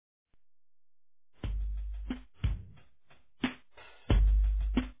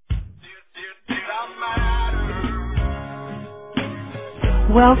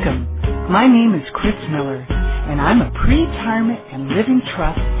Welcome. My name is Chris Miller, and I'm a pre-retirement and living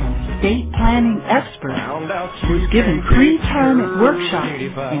trust and estate planning expert who's given pre-retirement workshops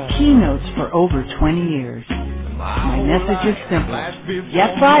and keynotes for over 20 years. My message is simple,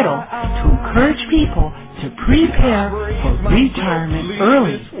 yet vital, to encourage people to prepare for retirement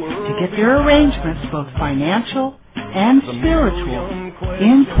early to get their arrangements, both financial and spiritual,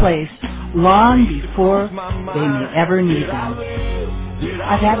 in place long before they may ever need them.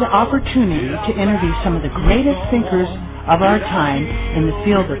 I've had the opportunity to interview some of the greatest thinkers of our time in the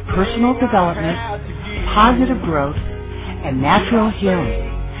field of personal development, positive growth, and natural healing.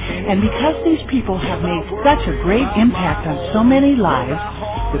 And because these people have made such a great impact on so many lives,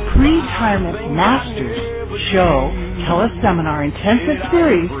 the Pre-Retirement Masters Show Teleseminar Intensive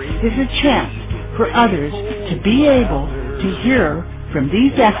Series is a chance for others to be able to hear from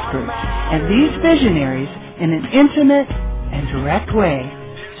these experts and these visionaries in an intimate and direct way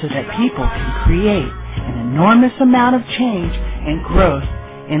so that people can create an enormous amount of change and growth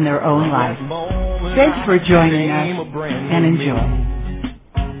in their own lives. Thanks for joining us and enjoy.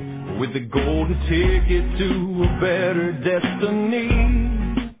 With the golden ticket to a better destiny,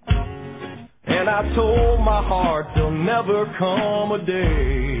 and I told my heart there'll never come a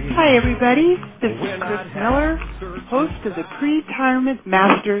day. Hi everybody, this is Chris Miller, host of the Pre-Retirement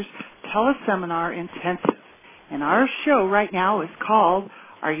Masters Teleseminar Intensive. And our show right now is called,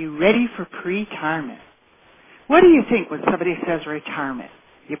 Are You Ready for Pre-Retirement? What do you think when somebody says retirement?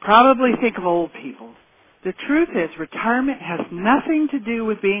 You probably think of old people. The truth is retirement has nothing to do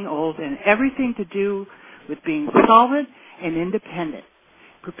with being old and everything to do with being solvent and independent.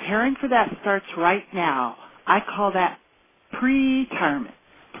 Preparing for that starts right now. I call that pre-retirement.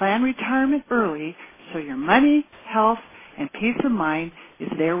 Plan retirement early so your money, health, and peace of mind is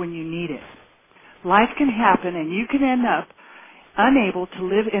there when you need it. Life can happen and you can end up unable to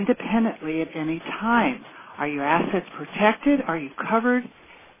live independently at any time. Are your assets protected? Are you covered?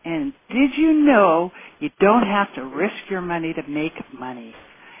 And did you know you don't have to risk your money to make money?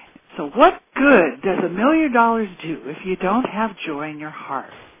 So what good does $1 million do if you don't have joy in your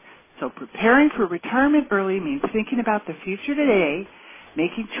heart? So preparing for retirement early means thinking about the future today,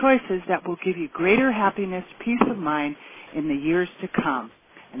 making choices that will give you greater happiness, peace of mind in the years to come.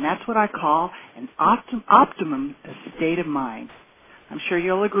 And that's what I call an optimum state of mind. I'm sure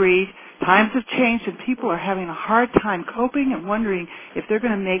you'll agree. Times have changed and people are having a hard time coping and wondering if they're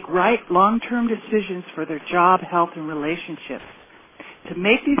going to make right long-term decisions for their job, health, and relationships. To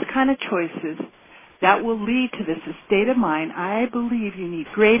make these kind of choices that will lead to this state of mind, I believe you need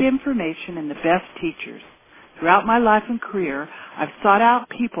great information and the best teachers. Throughout my life and career, I've sought out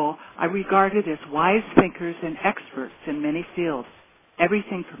people I regarded as wise thinkers and experts in many fields.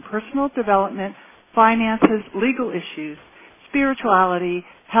 Everything from personal development, finances, legal issues, spirituality,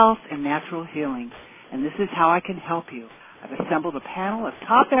 health, and natural healing. And this is how I can help you. I've assembled a panel of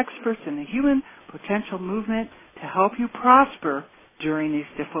top experts in the human potential movement to help you prosper during these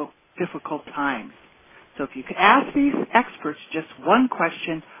difficult times. So if you could ask these experts just one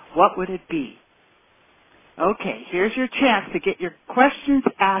question, what would it be? Okay, here's your chance to get your questions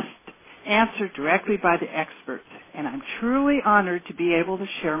answered directly by the experts. And I'm truly honored to be able to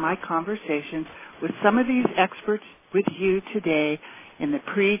share my conversations with some of these experts with you today in the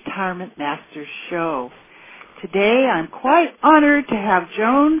Pre-Retirement Masters Show. Today, I'm quite honored to have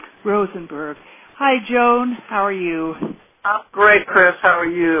Joan Rosenberg. Hi, Joan. How are you? I'm great, Chris. How are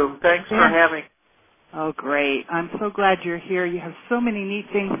you? Thanks for having me. Oh, great. I'm so glad you're here. You have so many neat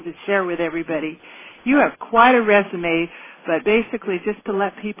things to share with everybody. You have quite a resume, but basically just to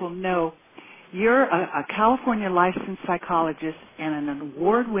let people know, you're a California licensed psychologist and an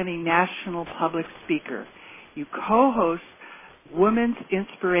award-winning national public speaker. You co-host Women's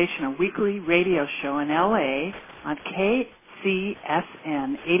Inspiration, a weekly radio show in L.A. on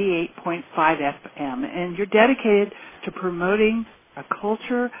KCSN 88.5 FM, and you're dedicated to promoting a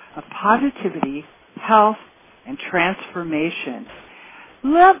culture of positivity, health, and transformation.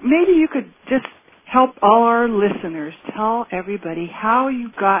 Maybe you could just help all our listeners tell everybody how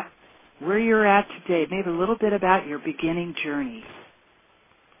you got where you're at today, maybe a little bit about your beginning journey.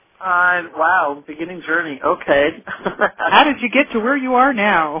 Wow, beginning journey. Okay. How did you get to where you are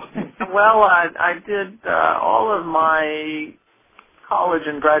now? Well, I did all of my college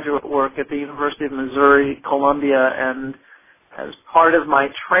and graduate work at the University of Missouri, Columbia, and as part of my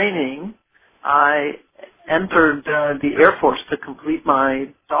training, I entered the Air Force to complete my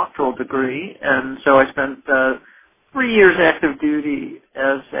doctoral degree, and so I spent 3 years active duty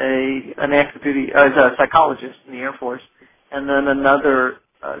as a psychologist in the Air Force, and then another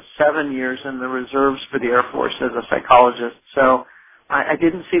 7 years in the reserves for the Air Force as a psychologist. So I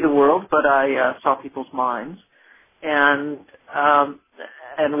didn't see the world, but I saw people's minds, and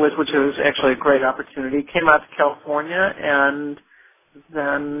which was actually a great opportunity. Came out to California, and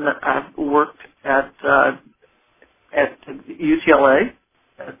then I worked at UCLA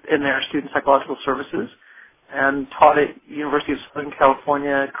in their student psychological services, and taught at University of Southern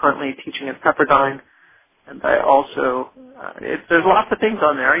California. Currently teaching at Pepperdine, and I also there's lots of things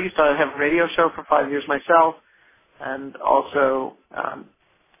on there. I used to have a radio show for 5 years myself, and also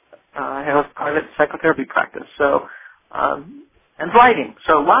I have a private psychotherapy practice. So and writing.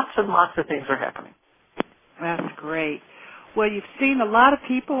 So lots and lots of things are happening. That's great. Well, you've seen a lot of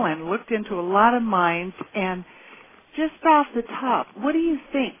people and looked into a lot of minds. And just off the top, what do you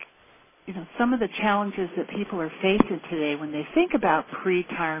think? Some of the challenges that people are facing today when they think about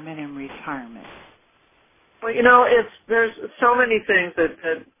pre-retirement and retirement. Well, there's so many things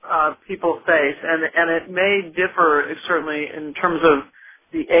that people face, and it may differ certainly in terms of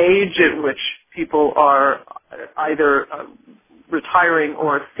the age at which people are either retiring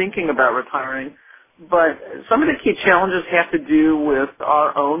or thinking about retiring. But some of the key challenges have to do with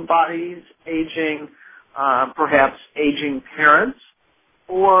our own bodies aging, perhaps aging parents,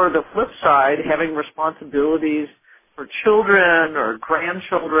 or the flip side, having responsibilities for children or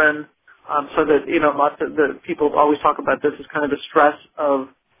grandchildren. So that, lots of the people always talk about this as kind of the stress of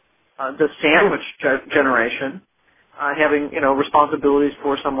the sandwich generation, having, responsibilities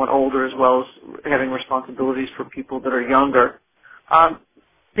for someone older as well as having responsibilities for people that are younger.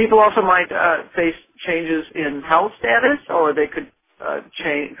 People also might face changes in health status, or they could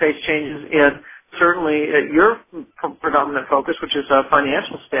face changes in certainly your predominant focus, which is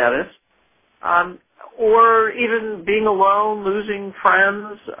financial status. Or even being alone, losing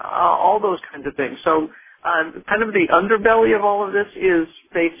friends, all those kinds of things. So kind of the underbelly of all of this is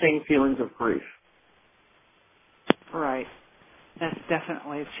facing feelings of grief. Right. That's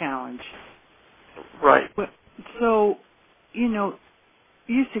definitely a challenge. Right. So,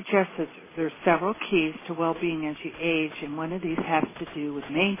 you suggest that there's several keys to well-being as you age, and one of these has to do with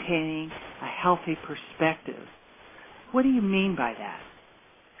maintaining a healthy perspective. What do you mean by that?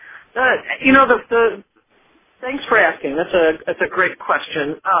 Thanks for asking. That's a great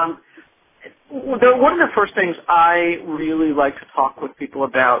question. One of the first things I really like to talk with people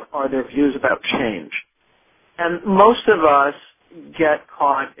about are their views about change. And most of us get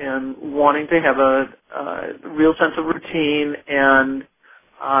caught in wanting to have a real sense of routine, and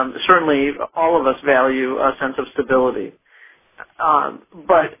certainly all of us value a sense of stability.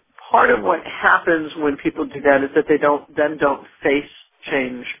 But part of what happens when people do that is that they don't face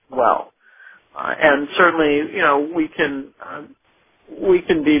change well. And certainly, we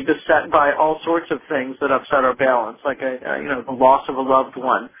can be beset by all sorts of things that upset our balance, like the loss of a loved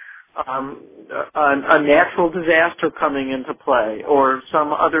one, a natural disaster coming into play, or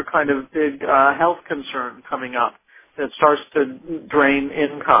some other kind of big health concern coming up that starts to drain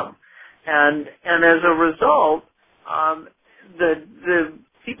income. And as a result, the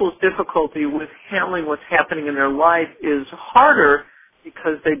people's difficulty with handling what's happening in their life is harder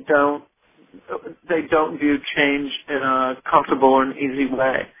because they don't view change in a comfortable or an easy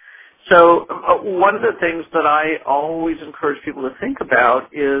way. So one of the things that I always encourage people to think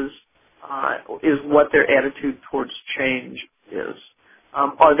about is what their attitude towards change is.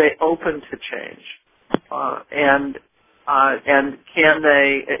 Are they open to change? And can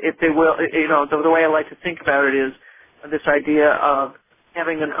they, if they will, the way I like to think about it is this idea of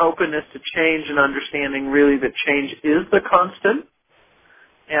having an openness to change and understanding really that change is the constant,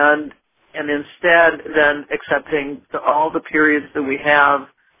 and instead then accepting all the periods that we have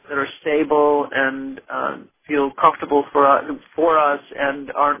that are stable and feel comfortable for us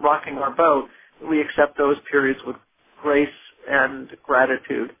and aren't rocking our boat, we accept those periods with grace and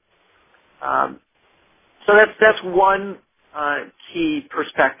gratitude. So that's one key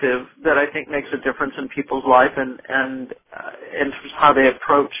perspective that I think makes a difference in people's life and in terms of how they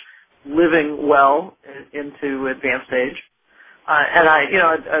approach living well into advanced age.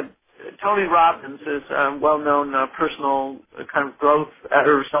 Tony Robbins is a well-known personal kind of growth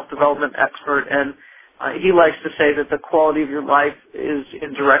or self-development expert, and he likes to say that the quality of your life is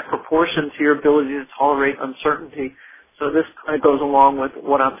in direct proportion to your ability to tolerate uncertainty. So this kind of goes along with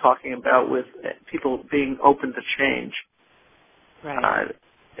what I'm talking about with people being open to change. Right.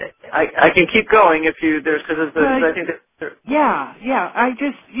 I can keep going if you I think that I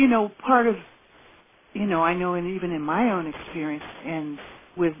just part of I know, and even in my own experience, and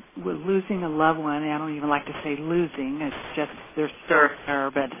with losing a loved one, I don't even like to say losing. It's just they're still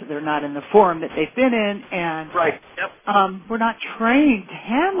there, but they're not in the form that they've been in, and right. Yep. We're not trained to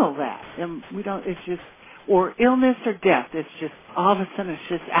handle that, and we don't. It's just or illness or death. It's just all of a sudden it's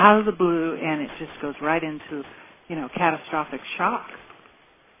just out of the blue, and it just goes right into, catastrophic shock.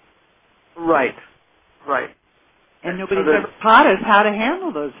 Right. And nobody's ever taught us how to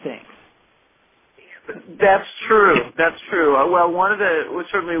handle those things. That's true. Well,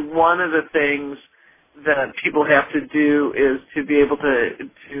 certainly one of the things that people have to do is to be able to,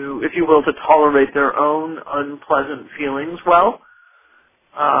 if you will, to tolerate their own unpleasant feelings well.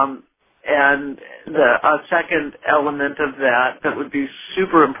 And a second element of that would be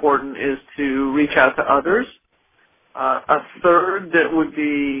super important is to reach out to others. A third that would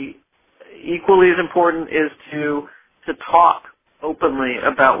be equally as important is to talk openly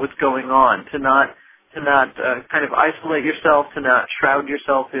about what's going on, to not kind of isolate yourself, to not shroud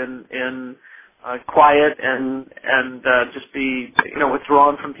yourself in quiet and just be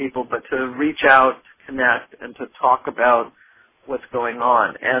withdrawn from people, but to reach out, connect, and to talk about what's going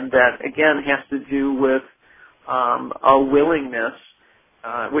on. And that again has to do with a willingness,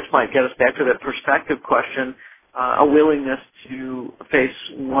 which might get us back to that perspective question, a willingness to face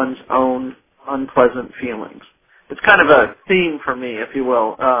one's own unpleasant feelings. It's kind of a theme for me, if you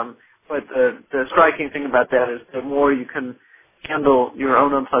will. But the striking thing about that is the more you can handle your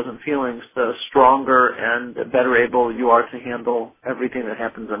own unpleasant feelings, the stronger and the better able you are to handle everything that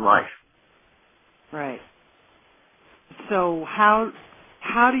happens in life. Right. So how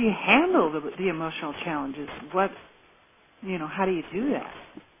do you handle the emotional challenges? How do you do that?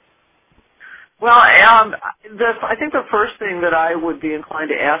 Well, I think the first thing that I would be inclined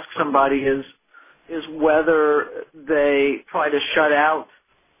to ask somebody is whether they try to shut out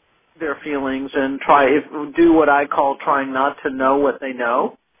their feelings and do what I call trying not to know what they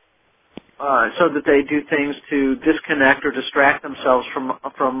know, so that they do things to disconnect or distract themselves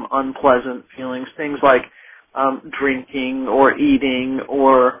from unpleasant feelings, things like drinking or eating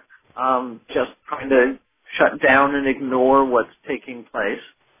or just trying to shut down and ignore what's taking place,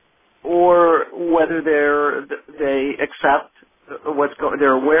 or whether they accept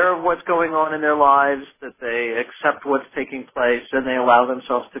they're aware of what's going on in their lives, that they accept what's taking place, and they allow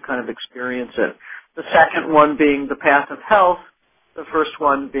themselves to kind of experience it. The second one being the path of health, the first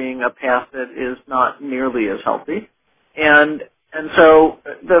one being a path that is not nearly as healthy. And so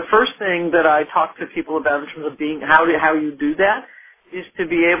the first thing that I talk to people about in terms of how you do that is to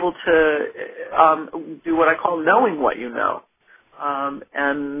be able to do what I call knowing what you know.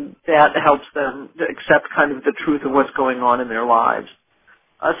 And that helps them to accept kind of the truth of what's going on in their lives.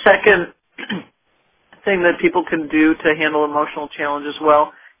 A second thing that people can do to handle emotional challenges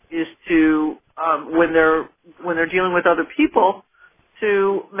well is to, when they're dealing with other people,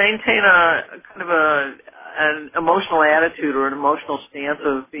 to maintain an emotional attitude or an emotional stance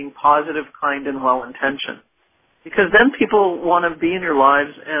of being positive, kind, and well-intentioned. Because then people want to be in your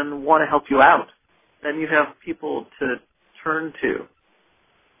lives and want to help you out. Then you have people to turn to,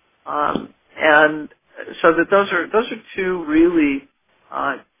 and so that those are two really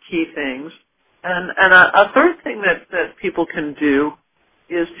key things. And a third thing that people can do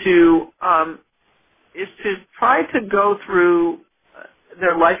is to try to go through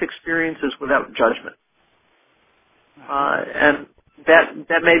their life experiences without judgment. And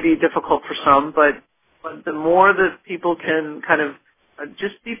that may be difficult for some, but the more that people can kind of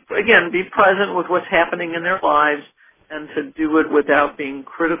just be present with what's happening in their lives and to do it without being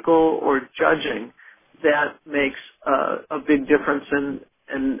critical or judging, that makes a big difference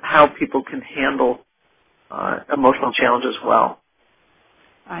in how people can handle emotional challenges well.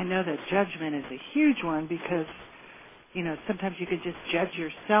 I know that judgment is a huge one because, sometimes you could just judge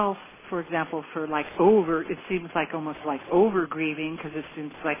yourself, for example, for it seems like almost like over grieving, because it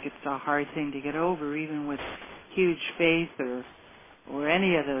seems like it's a hard thing to get over, even with huge faith or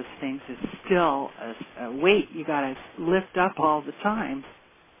any of those things. It's still a weight you got to lift up all the time.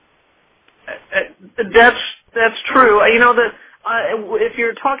 That's true. If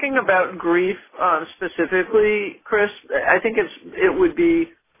you're talking about grief specifically, Chris, I think it would be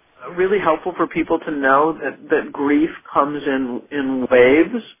really helpful for people to know that grief comes in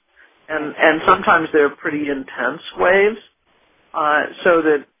waves, and sometimes they're pretty intense waves. So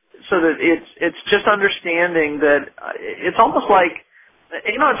that it's just understanding that it's almost like,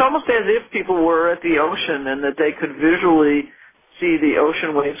 it's almost as if people were at the ocean and that they could visually see the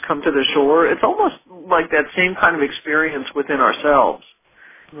ocean waves come to the shore. It's almost like that same kind of experience within ourselves.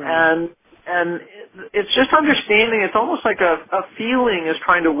 Right. And it's just understanding, it's almost like a feeling is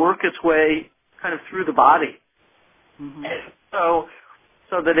trying to work its way kind of through the body. Mm-hmm.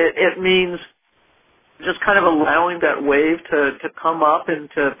 So that it means just kind of allowing that wave to come up and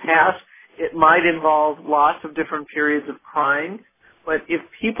to pass. It might involve lots of different periods of crying. But if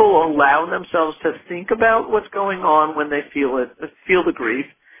people allow themselves to think about what's going on when they feel it, feel the grief,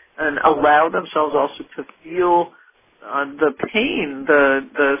 and allow themselves also to feel the pain,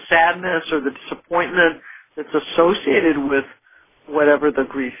 the sadness or the disappointment that's associated with whatever the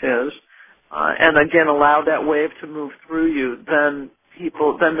grief is, and again allow that wave to move through you, then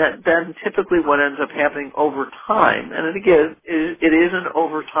typically what ends up happening over time, and again it is an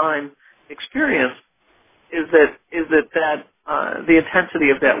over time experience, is that the intensity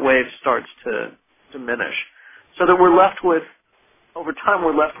of that wave starts to diminish, so that we're left with, over time,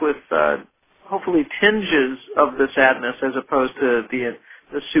 we're left with hopefully tinges of the sadness as opposed to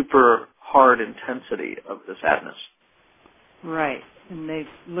the super hard intensity of the sadness. Right, and they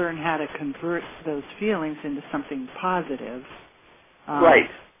learn how to convert those feelings into something positive. Right.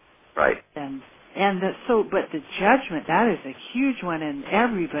 But the judgment, that is a huge one, and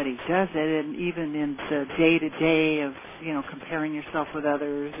everybody does it, and even in the day-to-day of, comparing yourself with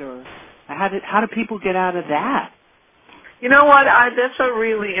others, or how do people get out of that? You know what? That's a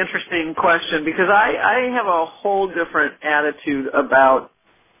really interesting question, because I have a whole different attitude about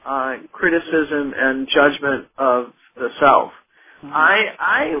criticism and judgment of the self. Mm-hmm.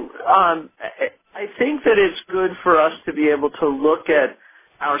 I think that it's good for us to be able to look at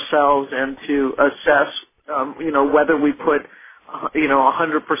ourselves and to assess, whether we put,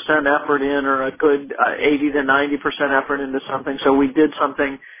 100% effort in, or a good 80 to 90% effort into something. So we did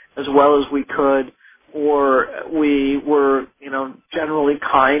something as well as we could, or we were, generally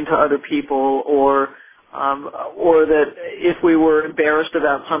kind to other people, or that if we were embarrassed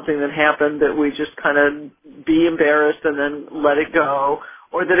about something that happened, that we just kind of be embarrassed and then let it go,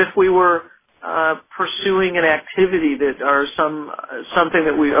 or that if we were pursuing an activity or something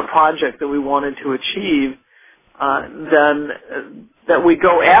a project that we wanted to achieve, then that we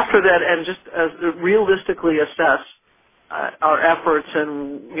go after that and just realistically assess our efforts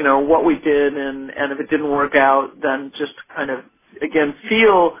and, what we did, and if it didn't work out, then just kind of, again,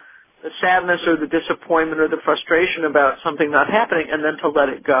 feel the sadness or the disappointment or the frustration about something not happening, and then to let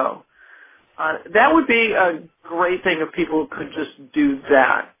it go. That would be a great thing if people could just do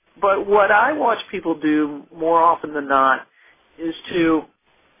that. But what I watch people do more often than not is to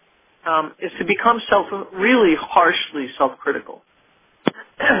become really harshly self-critical.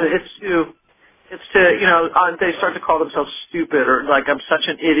 It's to they start to call themselves stupid, or like, I'm such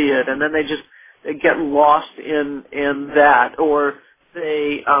an idiot, and then they get lost in that, or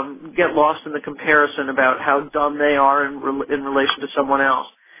they get lost in the comparison about how dumb they are in relation to someone else.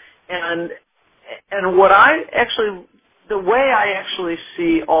 And the way I actually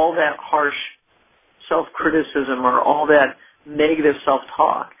see all that harsh self-criticism or all that negative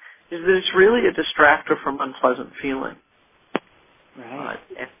self-talk is that it's really a distractor from unpleasant feeling. Right.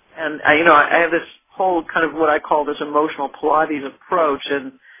 And I have this whole kind of what I call this emotional Pilates approach,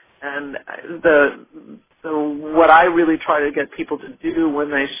 and what I really try to get people to do when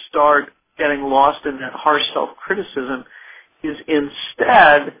they start getting lost in that harsh self-criticism is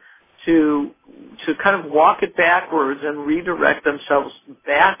instead to kind of walk it backwards and redirect themselves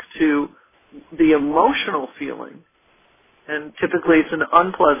back to the emotional feeling. And typically it's an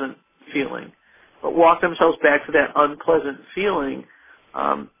unpleasant feeling, but walk themselves back to that unpleasant feeling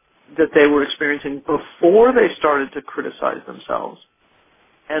that they were experiencing before they started to criticize themselves,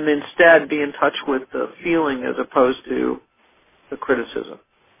 and instead be in touch with the feeling as opposed to the criticism.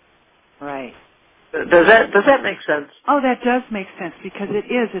 Right. Does that make sense? Oh, that does make sense, because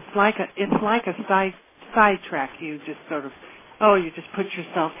it is. It's like a sidetrack. You just sort of, you just put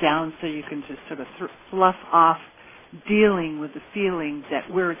yourself down so you can just sort of fluff off dealing with the feeling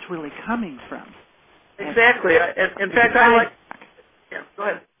that where it's really coming from. Exactly. In fact, I like. Yeah. Go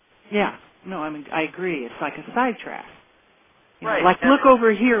ahead. Yeah. No, I mean, I agree. It's like a sidetrack. Right. Like, look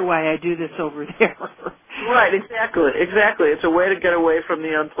over here why I do this over there. Right, exactly. It's a way to get away from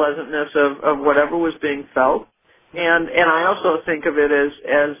the unpleasantness of whatever was being felt. And I also think of it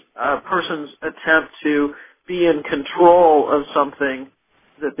as a person's attempt to be in control of something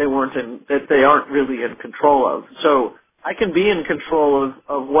that they aren't really in control of. So I can be in control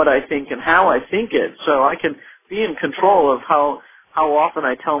of what I think and how I think it. So I can be in control of how often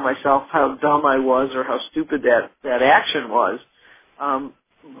I tell myself how dumb I was or how stupid that action was.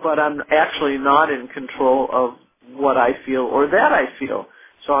 But I'm actually not in control of what I feel or that I feel.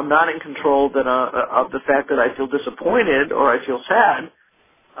 So I'm not in control of the fact that I feel disappointed or I feel sad,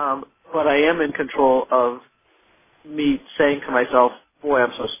 but I am in control of me saying to myself, boy,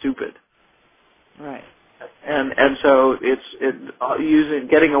 I'm so stupid. Right. And so it's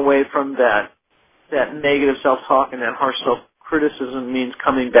getting away from that negative self-talk and that harsh self-criticism means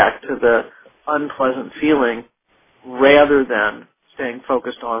coming back to the unpleasant feeling rather than staying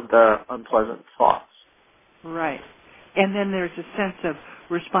focused on the unpleasant thoughts. Right. And then there's a sense of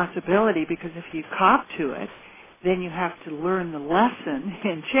responsibility, because if you cop to it, then you have to learn the lesson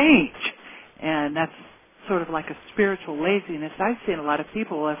and change. And that's sort of like a spiritual laziness. I've seen a lot of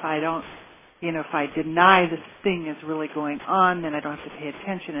people, if I don't, if I deny this thing is really going on, then I don't have to pay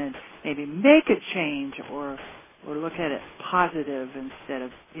attention and maybe make a change or look at it positive instead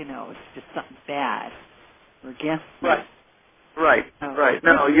of, it's just something bad or against me. Right. No,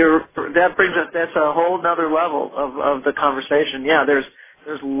 that's a whole nother level of the conversation. Yeah, there's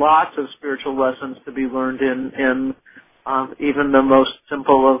lots of spiritual lessons to be learned in even the most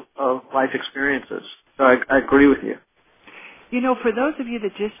simple of life experiences. So I agree with you. For those of you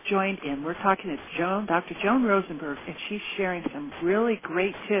that just joined in, we're talking to Dr. Joan Rosenberg, and she's sharing some really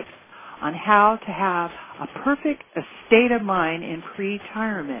great tips on how to have a perfect state of mind in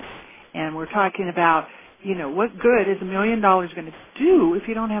pre-retirement. And we're talking about, what good is $1 million going to do if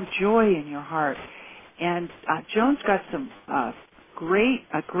you don't have joy in your heart? And Joan's got some a great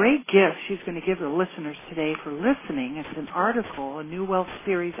gift she's going to give the listeners today for listening. It's an article, a New Wealth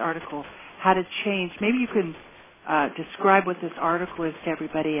Series article, How to Change. Maybe you can describe what this article is to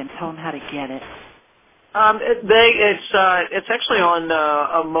everybody and tell them how to get it. It's actually on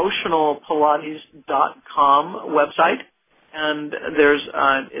emotionalpilates.com website, and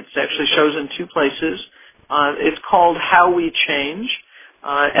it actually shows in two places. It's called How We Change,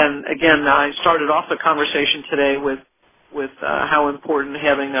 and again, I started off the conversation today with how important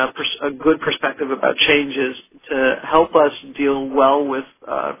having a good perspective about change is to help us deal well with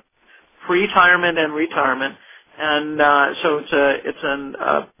pre-retirement and retirement. And so it's in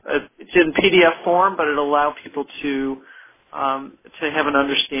PDF form, but it'll allow people to have an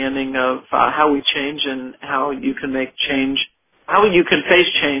understanding of how we change and how you can make change, how you can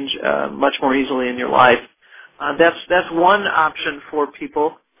face change much more easily in your life. That's one option for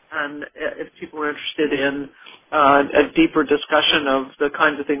people. And if people are interested in a deeper discussion of the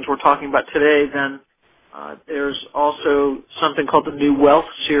kinds of things we're talking about today, then there's also something called the New Wealth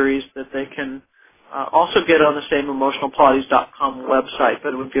Series that they can also get on the same emotionalpilates.com website,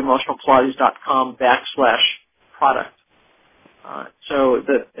 but it would be emotionalpilates.com/product. So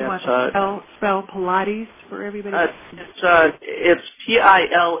that's you want to spell Pilates for everybody? It's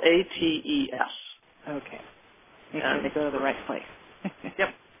Pilates. Okay. Make sure they go to the right place.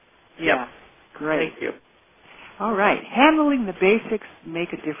 Yep. Yeah. Great. Thank you. All right. Handling the basics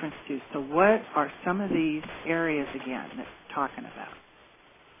make a difference too. So what are some of these areas again that we're talking about?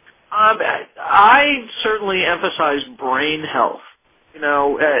 I certainly emphasize brain health,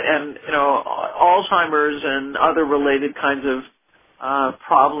 Alzheimer's and other related kinds of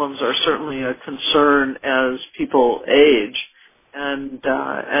problems are certainly a concern as people age, and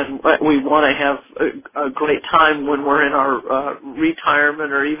we want to have a great time when we're in our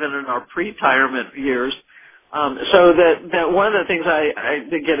retirement or even in our pre-retirement years. So that one of the things I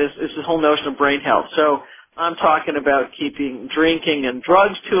did get is this whole notion of brain health. So I'm talking about keeping drinking and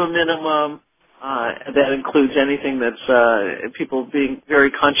drugs to a minimum. That includes anything that's people being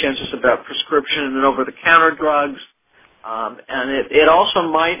very conscientious about prescription and over-the-counter drugs. And it also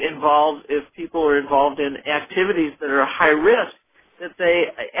might involve, if people are involved in activities that are high risk, that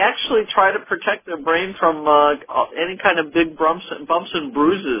they actually try to protect their brain from any kind of big bumps and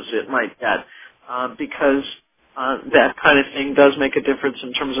bruises it might get, because that kind of thing does make a difference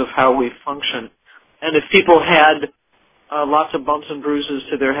in terms of how we function. And if people had lots of bumps and bruises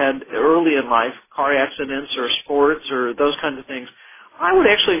to their head early in life, car accidents or sports or those kinds of things, I would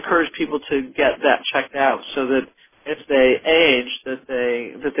actually encourage people to get that checked out so that if they age, that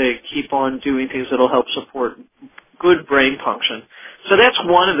they keep on doing things that will help support good brain function. So that's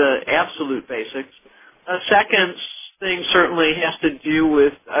one of the absolute basics. A second thing certainly has to do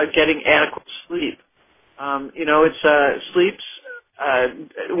with getting adequate sleep. Sleep's.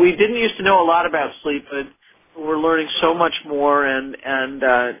 We didn't used to know a lot about sleep, but we're learning so much more, and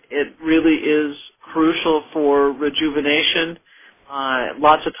it really is crucial for rejuvenation.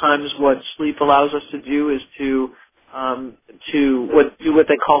 Lots of times, what sleep allows us to do is to do what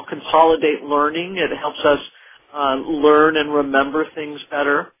they call consolidate learning. It helps us learn and remember things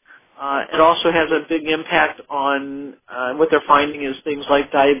better. It also has a big impact on what they're finding is things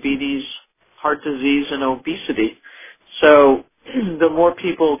like diabetes, heart disease, and obesity. So the more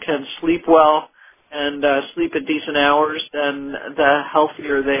people can sleep well and sleep at decent hours, then the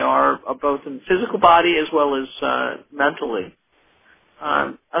healthier they are, both in physical body as well as mentally.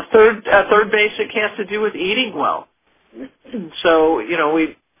 A third basic has to do with eating well. So,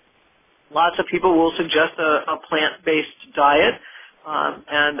 lots of people will suggest a plant-based diet.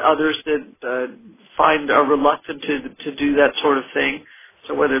 and others that find are reluctant to do that sort of thing.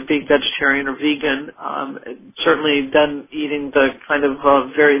 So whether it be vegetarian or vegan, certainly then eating the kind of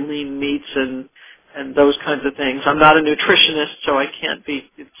very lean meats and those kinds of things. I'm not a nutritionist, so it can't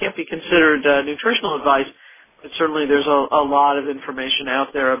be considered nutritional advice. But certainly there's a lot of information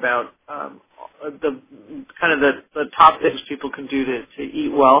out there about the top things people can do to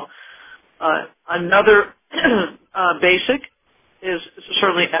eat well. Another basic is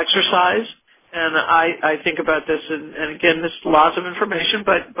certainly exercise, and I think about this, and again, this is lots of information,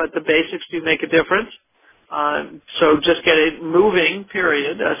 but the basics do make a difference. So just get it moving,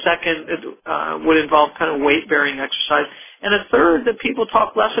 period. A second would involve kind of weight-bearing exercise. And a third that people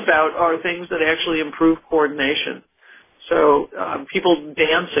talk less about are things that actually improve coordination. So people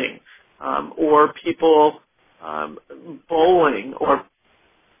dancing, or people bowling,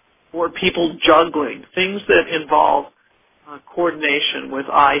 or people juggling, things that involve coordination with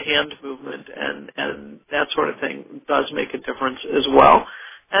eye-hand movement and that sort of thing does make a difference as well.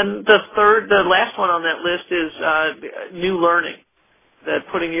 And the last one on that list is new learning, that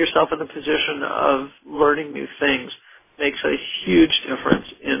putting yourself in the position of learning new things makes a huge difference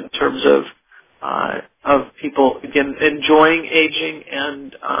in terms of people, again, enjoying aging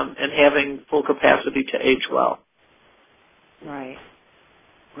and having full capacity to age well. Right.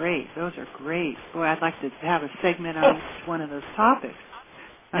 Great. Those are great. Boy, I'd like to have a segment on each one of those topics.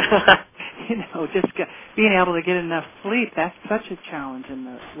 Just being able to get enough sleep, that's such a challenge in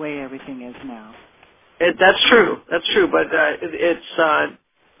the way everything is now. That's true. But it's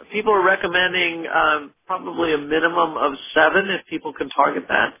people are recommending probably a minimum of 7 if people can target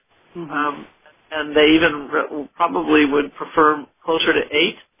that. Mm-hmm. And they even probably would prefer closer to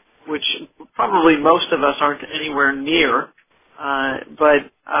 8, which probably most of us aren't anywhere near.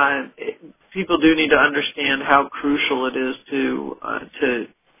 But people do need to understand how crucial it is to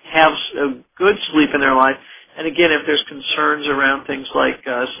have a good sleep in their life. And again, if there's concerns around things like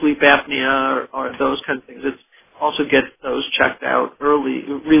sleep apnea or those kinds of things, it's also get those checked out early,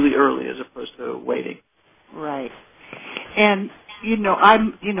 really early, as opposed to waiting. Right. And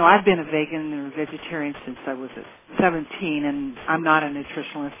I've been a vegan and a vegetarian since I was 17, and I'm not a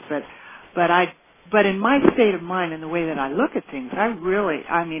nutritionist, but in my state of mind and the way that I look at things, it has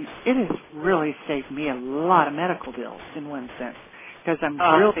really saved me a lot of medical bills in one sense, because I'm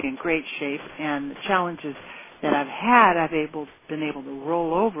really in great shape, and the challenges that I've had, been able to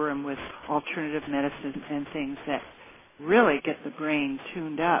roll over them with alternative medicine and things that really get the brain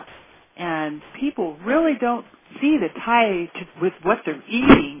tuned up. And people really don't see the tie with what they're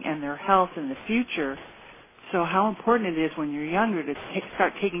eating and their health in the future. So how important it is when you're younger to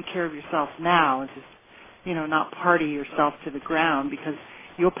start taking care of yourself now and just, not party yourself to the ground, because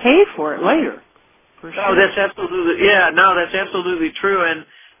you'll pay for it later. For sure. Oh, that's absolutely true.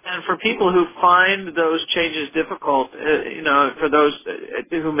 And for people who find those changes difficult, for those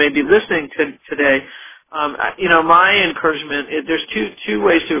who may be listening today, my encouragement, there's two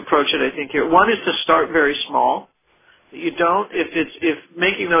ways to approach it, I think, here. One is to start very small. If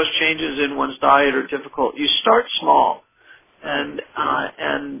making those changes in one's diet are difficult, you start small, and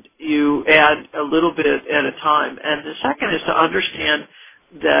you add a little bit at a time. And the second is to understand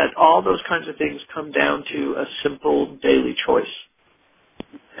that all those kinds of things come down to a simple daily choice.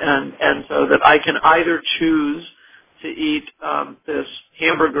 And so that I can either choose to eat this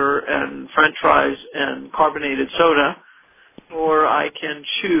hamburger and French fries and carbonated soda, or I can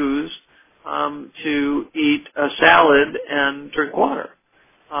choose to eat a salad and drink water.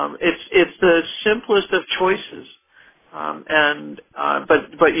 It's the simplest of choices,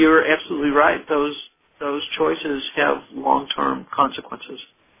 but you're absolutely right. Those choices have long-term consequences.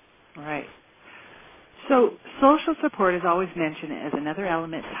 Right. So social support is always mentioned as another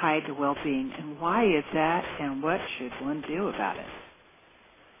element tied to well-being. And why is that, and what should one do about it?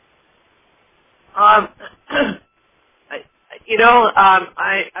 I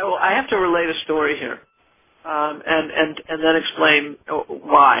have to relate a story here, and then explain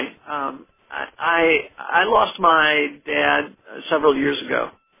why. I lost my dad several years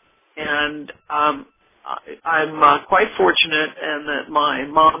ago, and I'm quite fortunate, and that my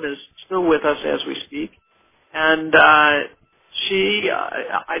mom is still with us as we speak, and I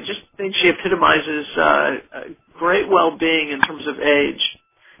just think she epitomizes great well-being in terms of age,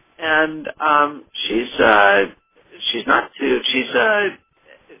 and she's not too.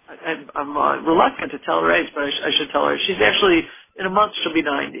 I'm reluctant to tell her age, but I should tell her. She's actually, in a month, she'll be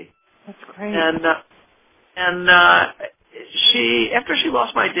 90. That's great. And after she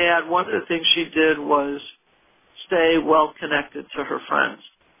lost my dad, one of the things she did was stay well connected to her friends.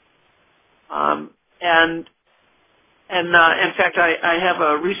 And And in fact, I have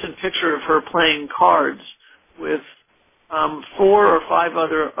a recent picture of her playing cards with 4 or 5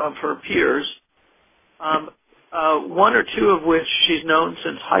 other of her peers, one or two of which she's known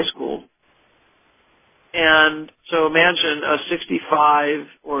since high school. And so imagine a 65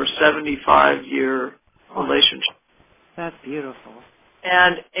 or 75-year relationship. That's beautiful.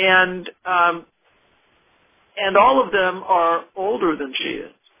 And all of them are older than she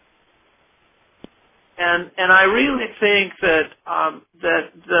is. And I really think that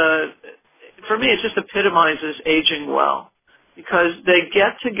for me, it just epitomizes aging well, because they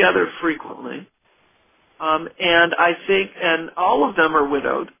get together frequently, and I think, and all of them are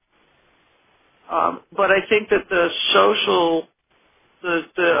widowed, but I think that the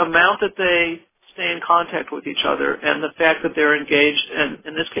amount that they stay in contact with each other, and the fact that they're engaged, and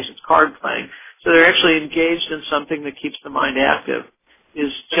in this case it's card playing, so they're actually engaged in something that keeps the mind active,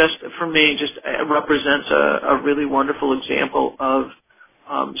 is just, for me, just represents a really wonderful example of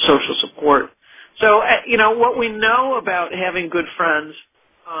social support. So, what we know about having good friends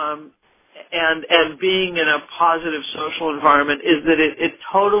and being in a positive social environment is that it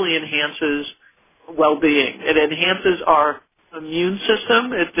totally enhances well-being. It enhances our immune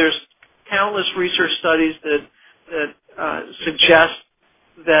system. There's countless research studies that suggest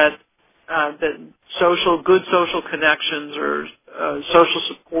that good social connections or social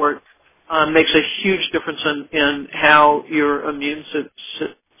support makes a huge difference in how your immune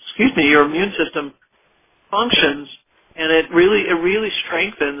system functions, and it really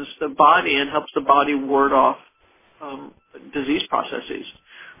strengthens the body and helps the body ward off disease processes.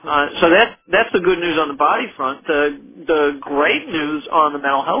 So that's the good news on the body front. The great news on the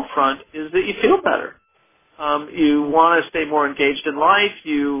mental health front is that you feel better. You want to stay more engaged in life.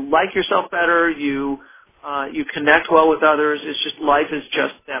 You like yourself better. You connect well with others. It's just, life is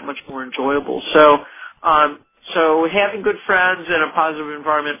just that much more enjoyable. So having good friends and a positive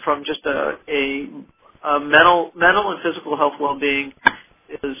environment from just a mental and physical health well-being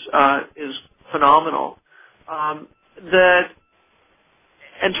is phenomenal. That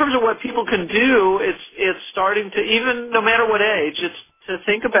in terms of what people can do, it's starting to, even no matter what age, it's to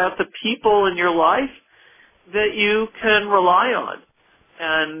think about the people in your life that you can rely on.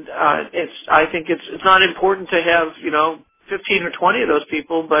 And I think it's not important to have 15 or 20 of those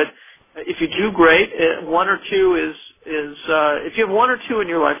people, but if you do great, one or two is if you have one or two in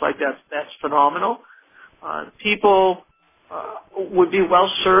your life like that, that's phenomenal. People would be well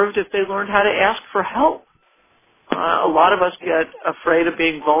served if they learned how to ask for help. A lot of us get afraid of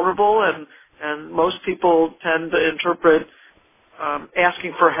being vulnerable, and most people tend to interpret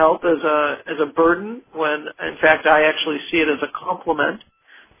asking for help as a burden, when in fact I actually see it as a compliment.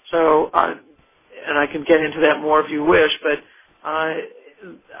 So, and I can get into that more if you wish, but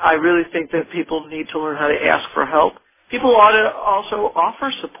I really think that people need to learn how to ask for help. People ought to also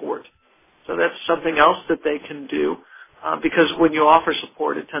offer support. So that's something else that they can do, because when you offer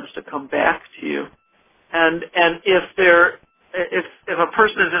support, it tends to come back to you. And if a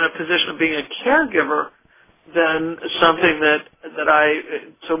person is in a position of being a caregiver, then something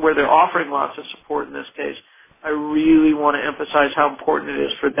where they're offering lots of support in this case, I really want to emphasize how important it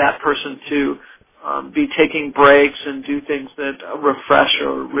is for that person to be taking breaks and do things that refresh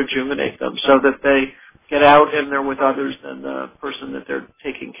or rejuvenate them, so that they get out and they're with others than the person that they're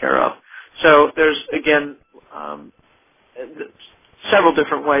taking care of. So there's, again, several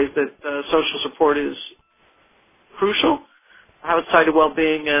different ways that social support is crucial outside of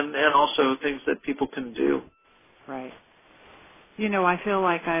well-being, and also things that people can do. Right. I feel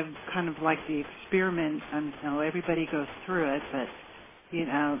like I'm kind of like the experiment. Everybody goes through it, but,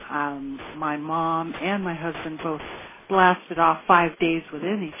 my mom and my husband both blasted off 5 days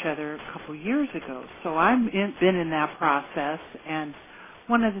within each other a couple years ago. So I've been in that process, and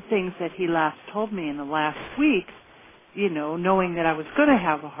one of the things that he last told me in the last week, knowing that I was going to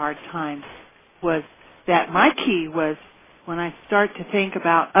have a hard time, was that my key was, when I start to think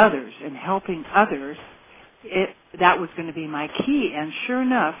about others and helping others, that was going to be my key. And sure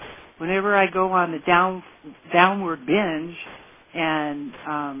enough, whenever I go on the downward binge and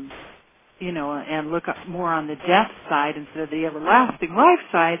and look up more on the death side instead of the everlasting life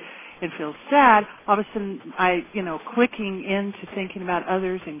side and feel sad, all of a sudden clicking into thinking about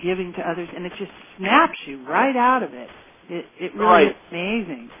others and giving to others, and it just snaps you right out of it. It really is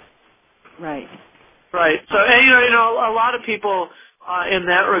amazing. Right. Right. So, and, a lot of people in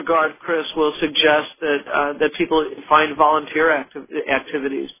that regard, Chris, will suggest that people find volunteer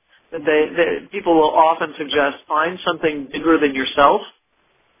activities. That people will often suggest find something bigger than yourself,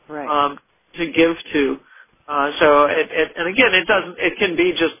 right, to give to. And again, it can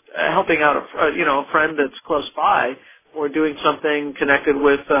be just helping out a friend that's close by, or doing something connected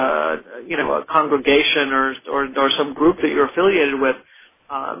with, a congregation or some group that you're affiliated with.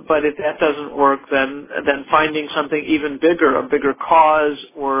 But if that doesn't work, then finding something even bigger, a bigger cause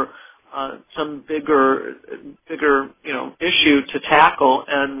or some bigger issue to tackle.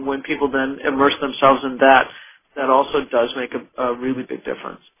 And when people then immerse themselves in that also does make a really big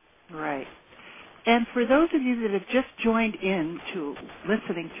difference. Right. And for those of you that have just joined in to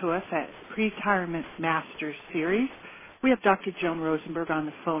listening to us at Pre-Retirement Masters Series, we have Dr. Joan Rosenberg on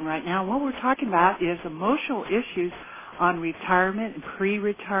the phone right now. What we're talking about is emotional issues on retirement and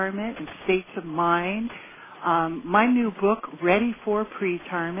pre-retirement and states of mind. My new book, Ready for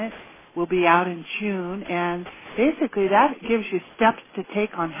Pre-Retirement, will be out in June, and basically that gives you steps to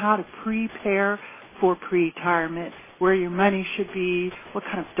take on how to prepare for pre-retirement, where your money should be, what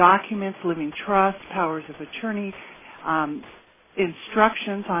kind of documents, living trust, powers of attorney,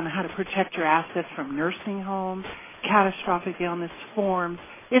 instructions on how to protect your assets from nursing homes, catastrophic illness forms.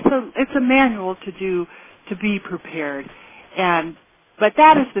 It's a manual to be prepared. But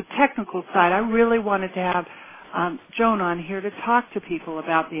that is the technical side. I really wanted to have Joan on here to talk to people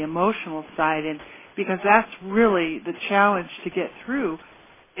about the emotional side, and because that's really the challenge to get through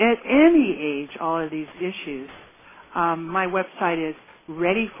at any age, all of these issues. My website is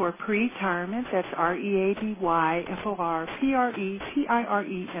Ready for Pre-Retirement. That's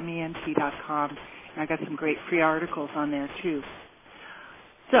ReadyForPretirement.com. And I got some great free articles on there too.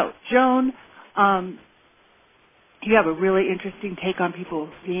 So, Joan, you have a really interesting take on people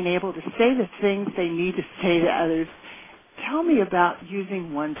being able to say the things they need to say to others. Tell me about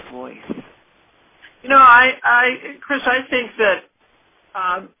using one's voice. Chris, I think that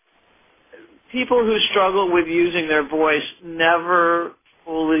people who struggle with using their voice never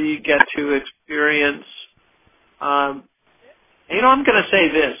fully get to experience, I'm going to say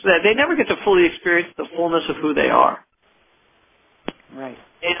this, that they never get to fully experience the fullness of who they are. Right.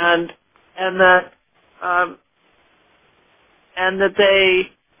 And that they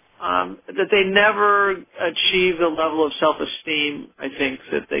never achieve the level of self-esteem, I think,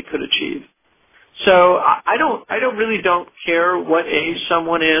 that they could achieve. So I really don't care what age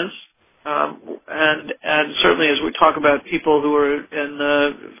someone is, and certainly as we talk about people who are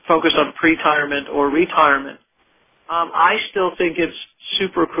focused on pre-retirement or retirement, I still think it's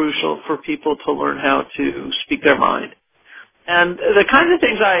super crucial for people to learn how to speak their mind. And the kinds of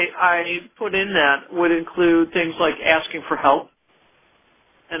things I put in that would include things like asking for help.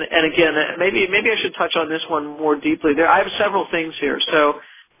 And again, maybe I should touch on this one more deeply. I have several things here, so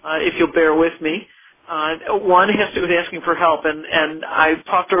if you'll bear with me. One has to do with asking for help, and I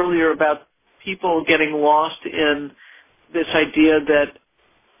talked earlier about people getting lost in this idea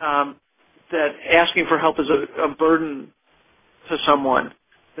that asking for help is a burden to someone,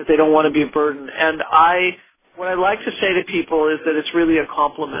 that they don't want to be a burden. And what I like to say to people is that it's really a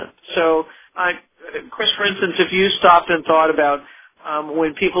compliment. So, Chris, for instance, if you stopped and thought about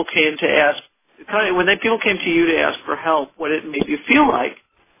when people came to you to ask for help, what it made you feel like,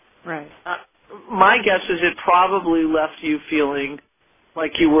 right? My guess is it probably left you feeling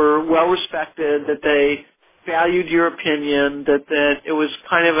like you were well respected, that they valued your opinion, that it was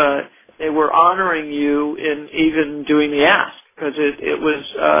kind of they were honoring you in even doing the ask, because it was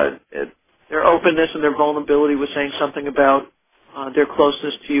their openness and their vulnerability was saying something about their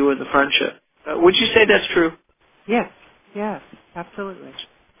closeness to you and the friendship. Would you say that's true? Yes, absolutely.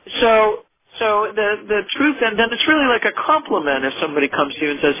 So the truth, and then it's really like a compliment if somebody comes to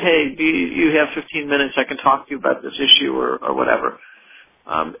you and says, hey, you have 15 minutes, I can talk to you about this issue or whatever.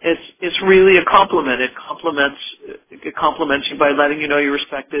 It's really a compliment. It compliments you by letting you know you're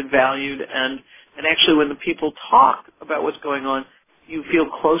respected, valued, and actually when the people talk about what's going on, you feel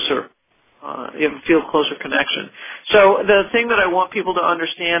closer. You feel closer connection. So the thing that I want people to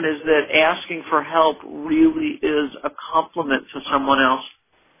understand is that asking for help really is a compliment to someone else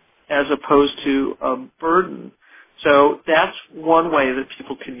as opposed to a burden. So that's one way that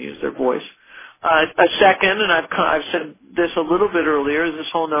people can use their voice. A second, and I've said this a little bit earlier, is this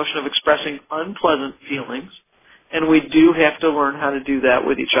whole notion of expressing unpleasant feelings, and we do have to learn how to do that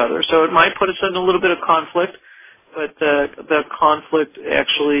with each other. So it might put us in a little bit of conflict, but the conflict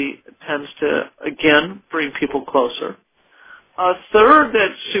actually tends to, again, bring people closer. A third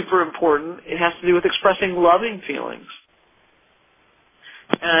that's super important, it has to do with expressing loving feelings.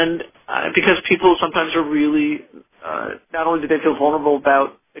 And because people sometimes are really, not only do they feel vulnerable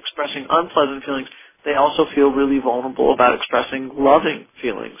about expressing unpleasant feelings, they also feel really vulnerable about expressing loving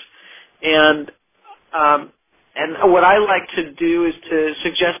feelings. And what I like to do is to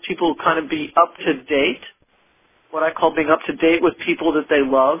suggest people kind of be up to date, what I call being up to date with people that they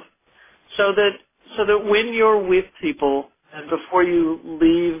love, so that that when you're with people and before you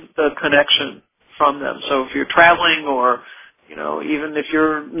leave the connection from them, so if you're traveling or, even if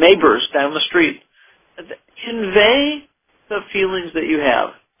you're neighbors down the street, convey the feelings that you have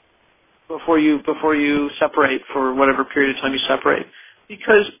before you separate for whatever period of time you separate,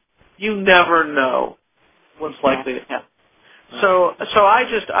 because you never know what's likely to happen. So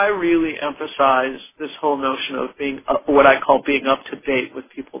I really emphasize this whole notion of being what I call being up to date with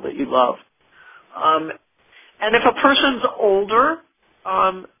people that you love. And if a person's older,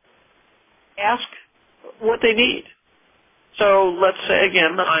 ask what they need. So let's say,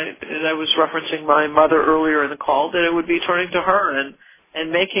 again, I was referencing my mother earlier in the call, that it would be turning to her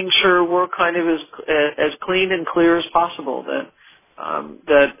and making sure we're kind of as clean and clear as possible,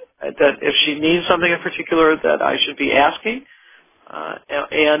 that if she needs something in particular, that I should be asking.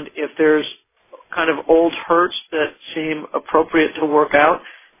 And if there's kind of old hurts that seem appropriate to work out,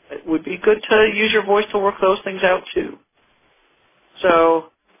 it would be good to use your voice to work those things out too.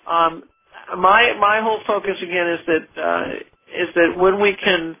 So my whole focus again is that when we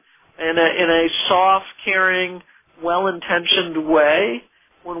can, in a soft, caring, well-intentioned way,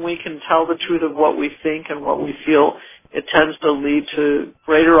 when we can tell the truth of what we think and what we feel, it tends to lead to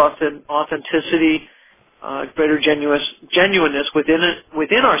greater authenticity, greater genuineness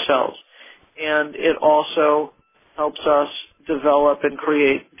within ourselves, and it also helps us develop and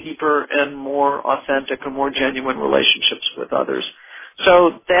create deeper and more authentic and more genuine relationships with others.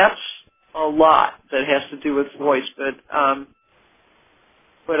 So that's a lot that has to do with voice, but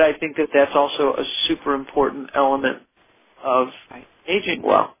I think that that's also a super important element of aging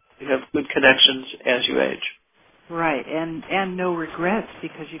well. You have good connections as you age. Right, and no regrets,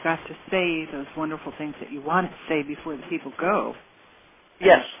 because you got to say those wonderful things that you want to say before the people go.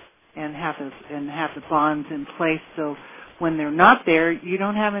 Yes. And have the bonds in place, so when they're not there, you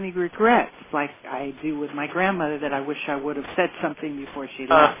don't have any regrets, like I do with my grandmother, that I wish I would have said something before she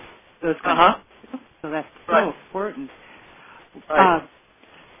left. Those kind of, so that's so important. Right.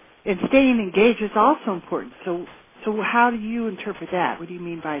 And staying engaged is also important. So how do you interpret that? What do you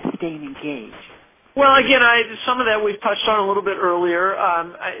mean by staying engaged? Well, again, some of that we've touched on a little bit earlier.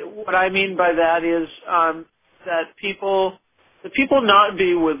 What I mean by that is that the people not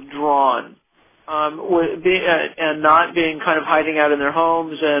be withdrawn, and not being kind of hiding out in their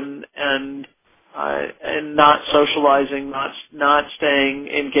homes and not socializing, not staying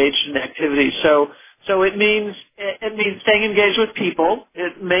engaged in activities. So it means staying engaged with people.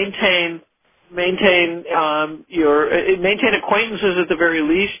 It maintain acquaintances at the very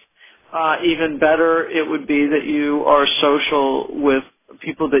least. Even better, it would be that you are social with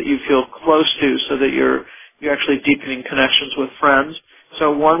people that you feel close to, so that you're actually deepening connections with friends.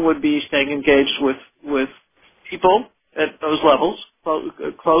 So one would be staying engaged with people at those levels,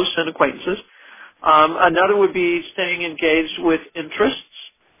 close and acquaintances. Another would be staying engaged with interests.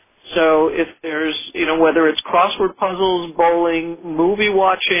 So if there's, whether it's crossword puzzles, bowling, movie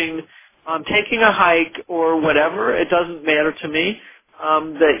watching, taking a hike, or whatever, it doesn't matter to me.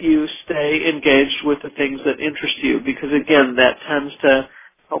 That you stay engaged with the things that interest you, because again, that tends to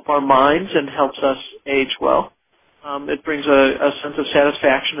help our minds and helps us age well. It brings a sense of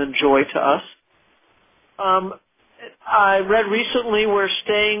satisfaction and joy to us. I read recently where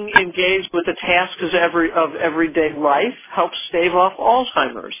staying engaged with the tasks of everyday life helps stave off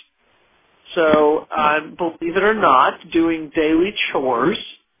Alzheimer's. So, believe it or not, doing daily chores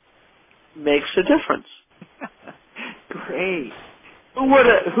makes a difference. Great. Who would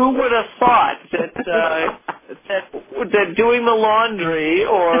have thought that doing the laundry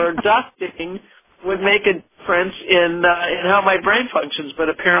or dusting would make a difference in how my brain functions? But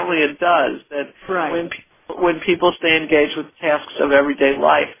apparently it does. That when people stay engaged with tasks of everyday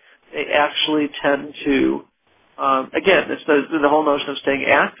life, they actually tend to again, it's the whole notion of staying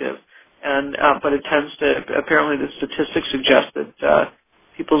active, and but it tends to, apparently the statistics suggest that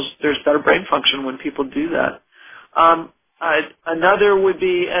there's better brain function when people do that. Another would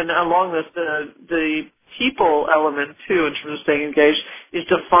be, and along this, the people element too, in terms of staying engaged, is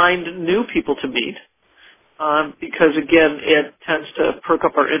to find new people to meet, because again, it tends to perk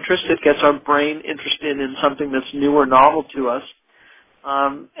up our interest. It gets our brain interested in something that's new or novel to us,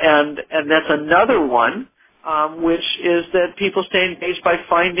 and that's another one, which is that people stay engaged by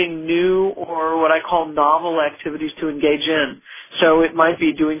finding new, or what I call novel, activities to engage in. So it might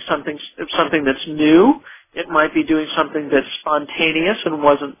be doing something that's new. It might be doing something that's spontaneous and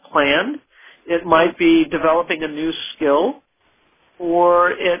wasn't planned. It might be developing a new skill,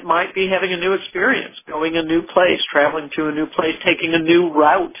 or it might be having a new experience, going a new place, traveling to a new place, taking a new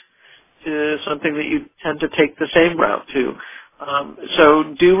route to something that you tend to take the same route to.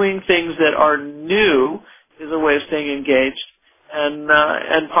 So doing things that are new is a way of staying engaged. And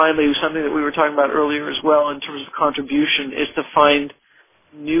finally, something that we were talking about earlier as well in terms of contribution is to find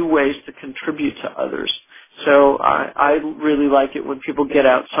new ways to contribute to others. So I really like it when people get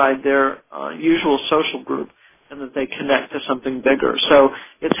outside their usual social group and that they connect to something bigger. So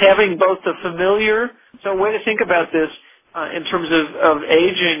it's having both the familiar, so a way to think about this in terms of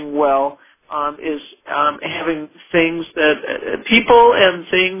aging well is having things that, people and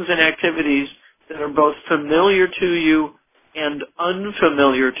things and activities that are both familiar to you and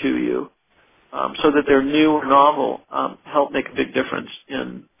unfamiliar to you, so that they're new or novel, help make a big difference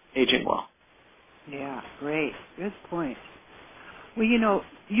in aging well. Yeah, great. Good point. Well,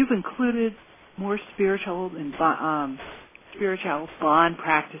 you've included more spiritual bond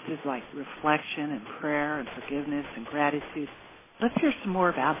practices like reflection and prayer and forgiveness and gratitude. Let's hear some more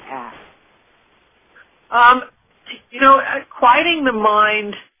about that. Quieting the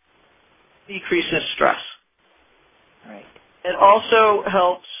mind decreases stress. Right. It also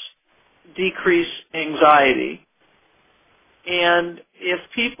helps decrease anxiety. And if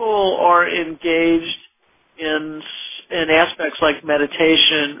people are engaged in aspects like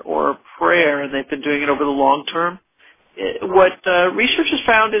meditation or prayer, and they've been doing it over the long term, what research has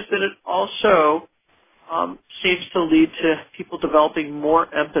found is that it also seems to lead to people developing more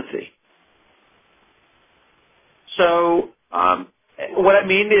empathy. So what I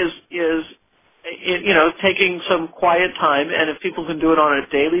mean is taking some quiet time, and if people can do it on a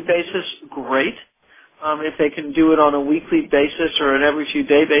daily basis, great. If they can do it on a weekly basis or an every few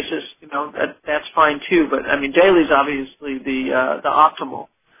day basis, that's fine too. But I mean, daily is obviously the optimal.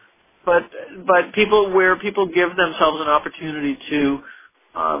 But where people give themselves an opportunity to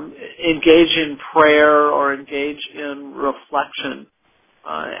engage in prayer or engage in reflection,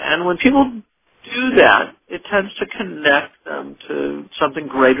 and when people do that, it tends to connect them to something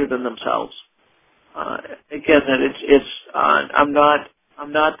greater than themselves. Again, that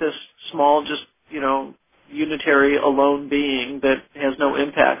I'm not this small, just unitary, alone being that has no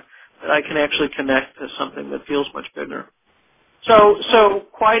impact. That I can actually connect to something that feels much bigger. So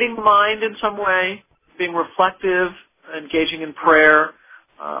quieting the mind in some way, being reflective, engaging in prayer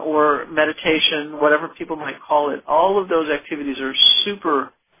or meditation, whatever people might call it, all of those activities are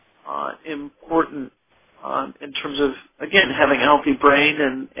super important in terms of, again, having a healthy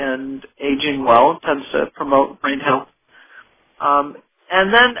brain and aging well. It tends to promote brain health.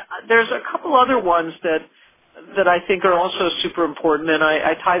 And then there's a couple other ones that I think are also super important, and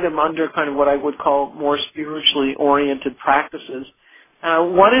I tie them under kind of what I would call more spiritually oriented practices.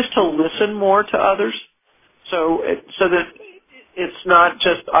 One is to listen more to others, so that it's not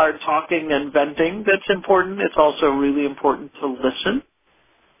just our talking and venting that's important. It's also really important to listen,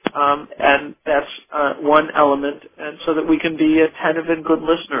 and that's one element, and so that we can be attentive and good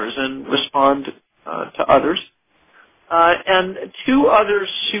listeners and respond to others. And two other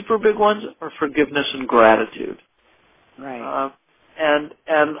super big ones are forgiveness and gratitude. Right. And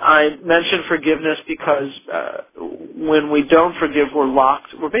I mention forgiveness because when we don't forgive,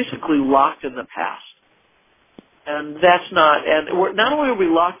 we're basically locked in the past. And that's not, and not only are we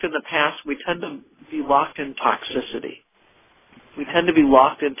locked in the past, we tend to be locked in toxicity. We tend to be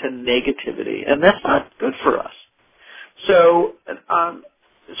locked into negativity, and that's not good for us. So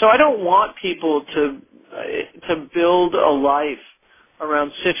I don't want people to build a life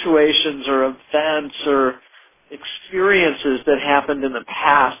around situations or events or experiences that happened in the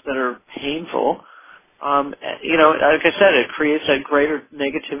past that are painful. Like I said, it creates a greater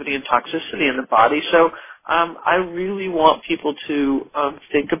negativity and toxicity in the body. So I really want people to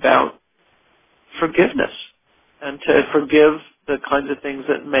think about forgiveness and to forgive the kinds of things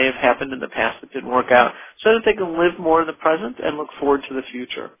that may have happened in the past that didn't work out, so that they can live more in the present and look forward to the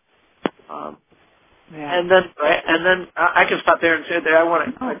future. Yeah. And then I can stop there and say that I want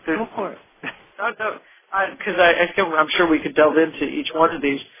to. Go for it. Because I'm sure we could delve into each one of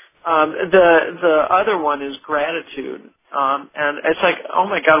these. The other one is gratitude, and it's like, oh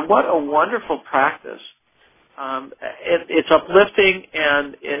my God, what a wonderful practice. It's uplifting,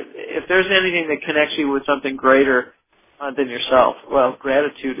 and if there's anything that connects you with something greater than yourself, well,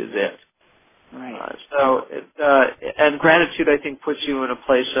 gratitude is it. Right. And gratitude, I think, puts you in a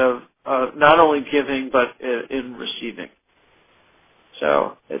place of not only giving but in receiving.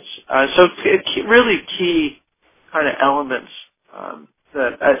 So it's really key kind of elements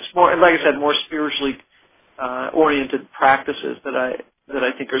that it's more, like I said, more spiritually oriented practices that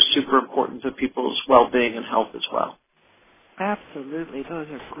I think are super important to people's well-being and health as well. Absolutely, those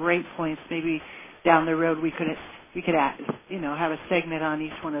are great points. Maybe down the road we could have a segment on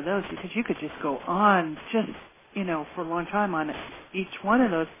each one of those, because you could just go on just for a long time on each one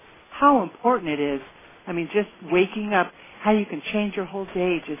of those, how important it is. I mean, just waking up, how you can change your whole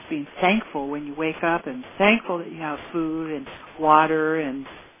day, just being thankful when you wake up and thankful that you have food and water and,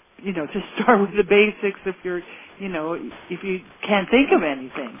 just start with the basics if you're, if you can't think of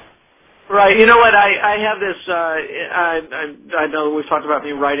anything. Right. You know what? I have this. I know we've talked about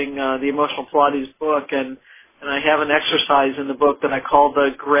me writing the Emotional Pilates book, and I have an exercise in the book that I call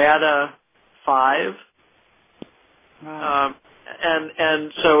the Grata 5. Wow.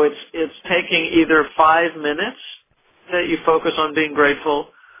 And so it's taking either 5 minutes that you focus on being grateful,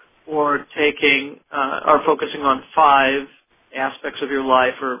 or focusing on 5 aspects of your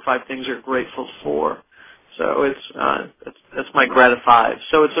life or 5 things you're grateful for. So that's my Grata 5.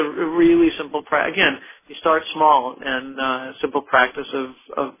 So it's a really simple again, you start small and simple practice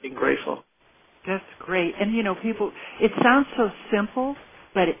of being grateful. That's great. And, people, it sounds so simple,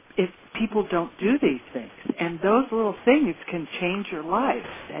 but if people don't do these things, and those little things can change your life.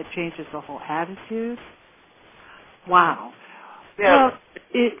 That changes the whole attitude. Wow. Yeah. Well,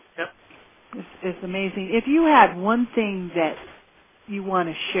 it's amazing. If you had one thing that you want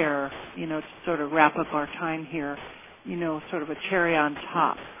to share, to sort of wrap up our time here, sort of a cherry on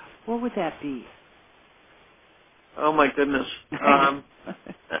top, what would that be? Oh my goodness.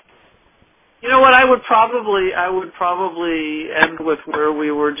 You know what? I would probably end with where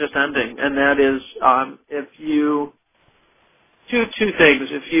we were just ending, and that is if you two things.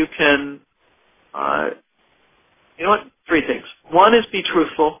 If you can, 3 things. One is be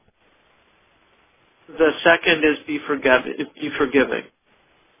truthful. The second is be forgiving,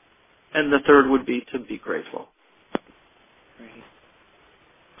 and the third would be to be grateful. Great.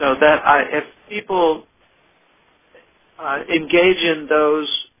 So that if people engage in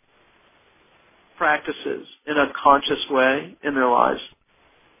those practices in a conscious way in their lives,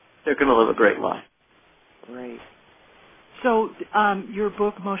 they're going to live a great life. Great. So your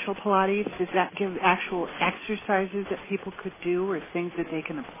book, Emotional Pilates, does that give actual exercises that people could do or things that they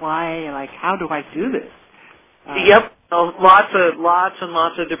can apply? Like, how do I do this? Yep. Lots and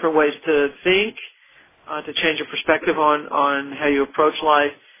lots of different ways to think, to change your perspective on how you approach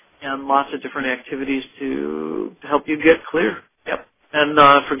life, and lots of different activities to help you get clear. Yep.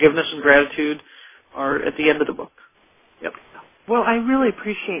 And forgiveness and gratitude are at the end of the book. Yep. Well, I really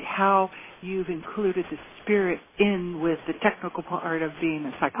appreciate how you've included the spirit in with the technical part of being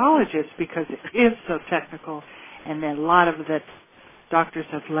a psychologist, because it is so technical, and then a lot of the doctors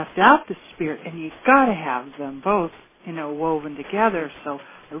have left out the spirit, and you've got to have them both, woven together. So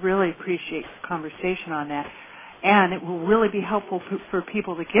I really appreciate the conversation on that, and it will really be helpful for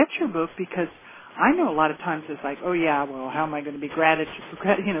people to get your book, because I know a lot of times it's like, oh yeah, well, how am I going to be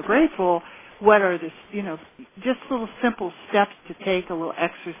grateful? What are the, just little simple steps to take, a little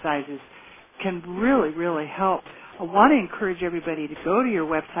exercises can really, really help. I want to encourage everybody to go to your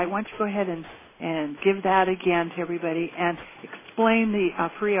website. Why don't you go ahead and give that again to everybody and explain the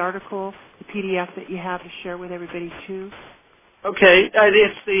free article, the PDF that you have to share with everybody too. Okay.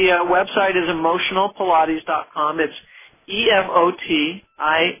 It's the website is emotionalpilates.com. It's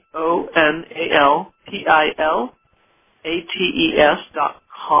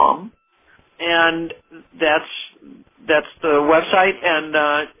emotionalpilates.com. And that's the website, and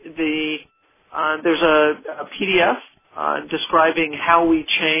there's a PDF describing how we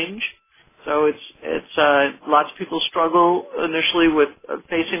change. So it's lots of people struggle initially with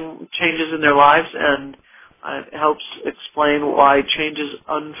facing changes in their lives, and it helps explain why change is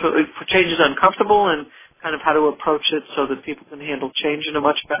uncomfortable and kind of how to approach it so that people can handle change in a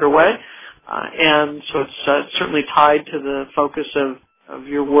much better way. And so it's certainly tied to the focus of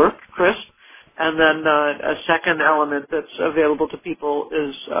your work, Chris. And then a second element that's available to people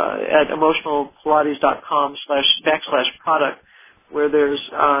is at emotionalpilates.com/product, where there's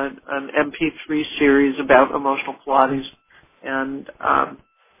an MP3 series about emotional Pilates, and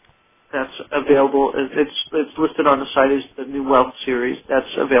that's available. It's listed on the site as the New Wealth series.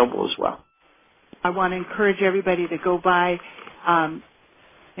 That's available as well. I want to encourage everybody to go by and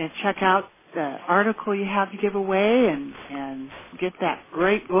check out the article you have to give away and get that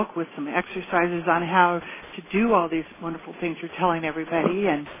great book with some exercises on how to do all these wonderful things you're telling everybody.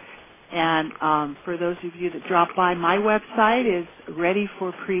 And for those of you that drop by, my website is Ready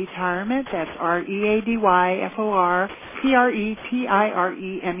for Pretirement. That's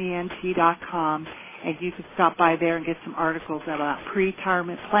ReadyforPretirement.com. And you can stop by there and get some articles about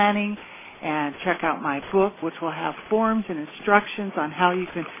pretirement planning and check out my book, which will have forms and instructions on how you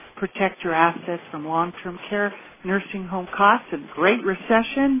can protect your assets from long-term care, nursing home costs, and Great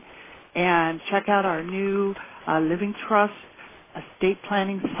Recession. And check out our new Living Trust estate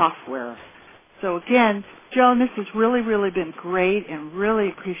planning software. So again, Joan, this has really, really been great, and really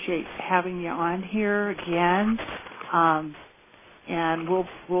appreciate having you on here again. And we'll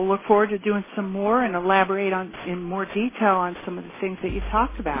look forward to doing some more and elaborate on in more detail on some of the things that you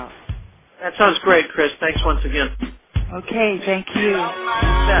talked about. That sounds great, Chris. Thanks once again. Okay, thank you.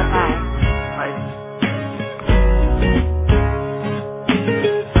 Bye. Bye.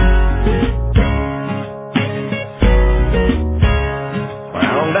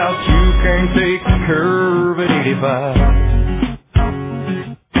 Found out you can't take a curve at 85.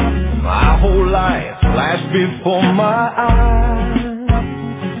 My whole life flashed before my eyes.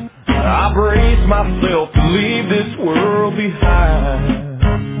 I braced myself to leave this world behind.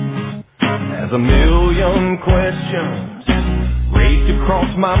 As a million questions raced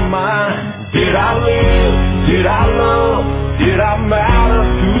across my mind. Did I live? Did I love? Did I matter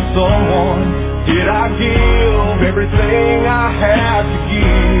to someone? Did I give everything I had to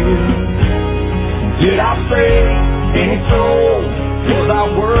give? Did I save any soul? Was I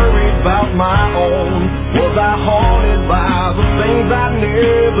worried about my own? Was I haunted by the things I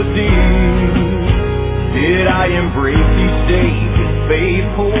never did? Did I embrace each day with faith,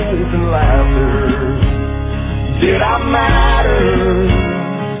 hope, and laughter? Did I matter?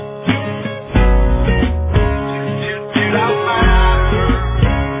 Did I matter?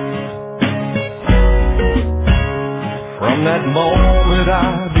 From that moment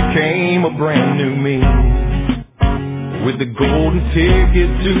I became a brand new me, with the golden ticket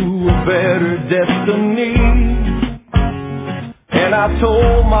to a better destiny. And I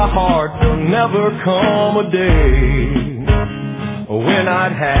told my heart there'll never come a day when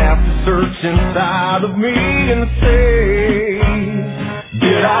I'd have to search inside of me and say,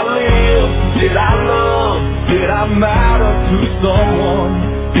 did I live? Did I love? Did I matter to someone?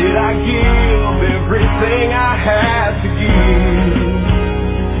 Did I give everything I had to give?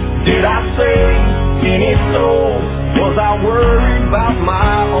 Did I save any soul? Was I worried about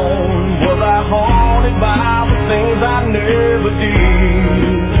my own? Was I haunted by the things I never did?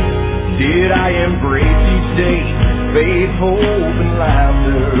 Did I embrace each day with faith, hope, and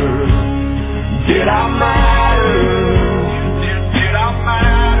laughter? Did I matter? Did I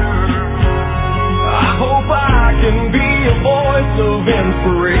matter? I hope I can be a voice of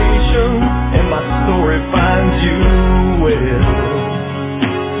inspiration, and my story finds you well.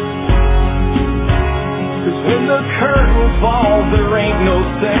 When the curtain falls, there ain't no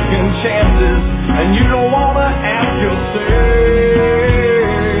second chances, and you don't want to ask yourself,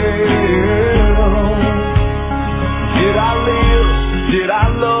 did I live? Did I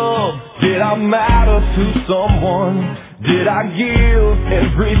love? Did I matter to someone? Did I give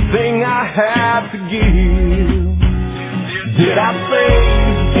everything I had to give? Did I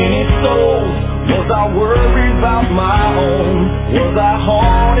save any souls? Was I worried about my own? Was I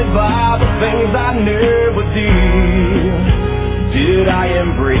haunted by the things I never did? Did I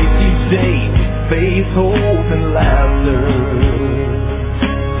embrace each day with faith, hope, and laughter?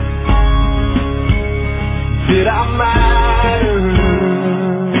 Did I matter?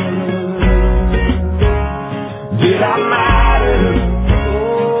 Did I matter?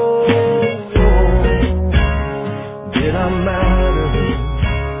 Oh, did I matter?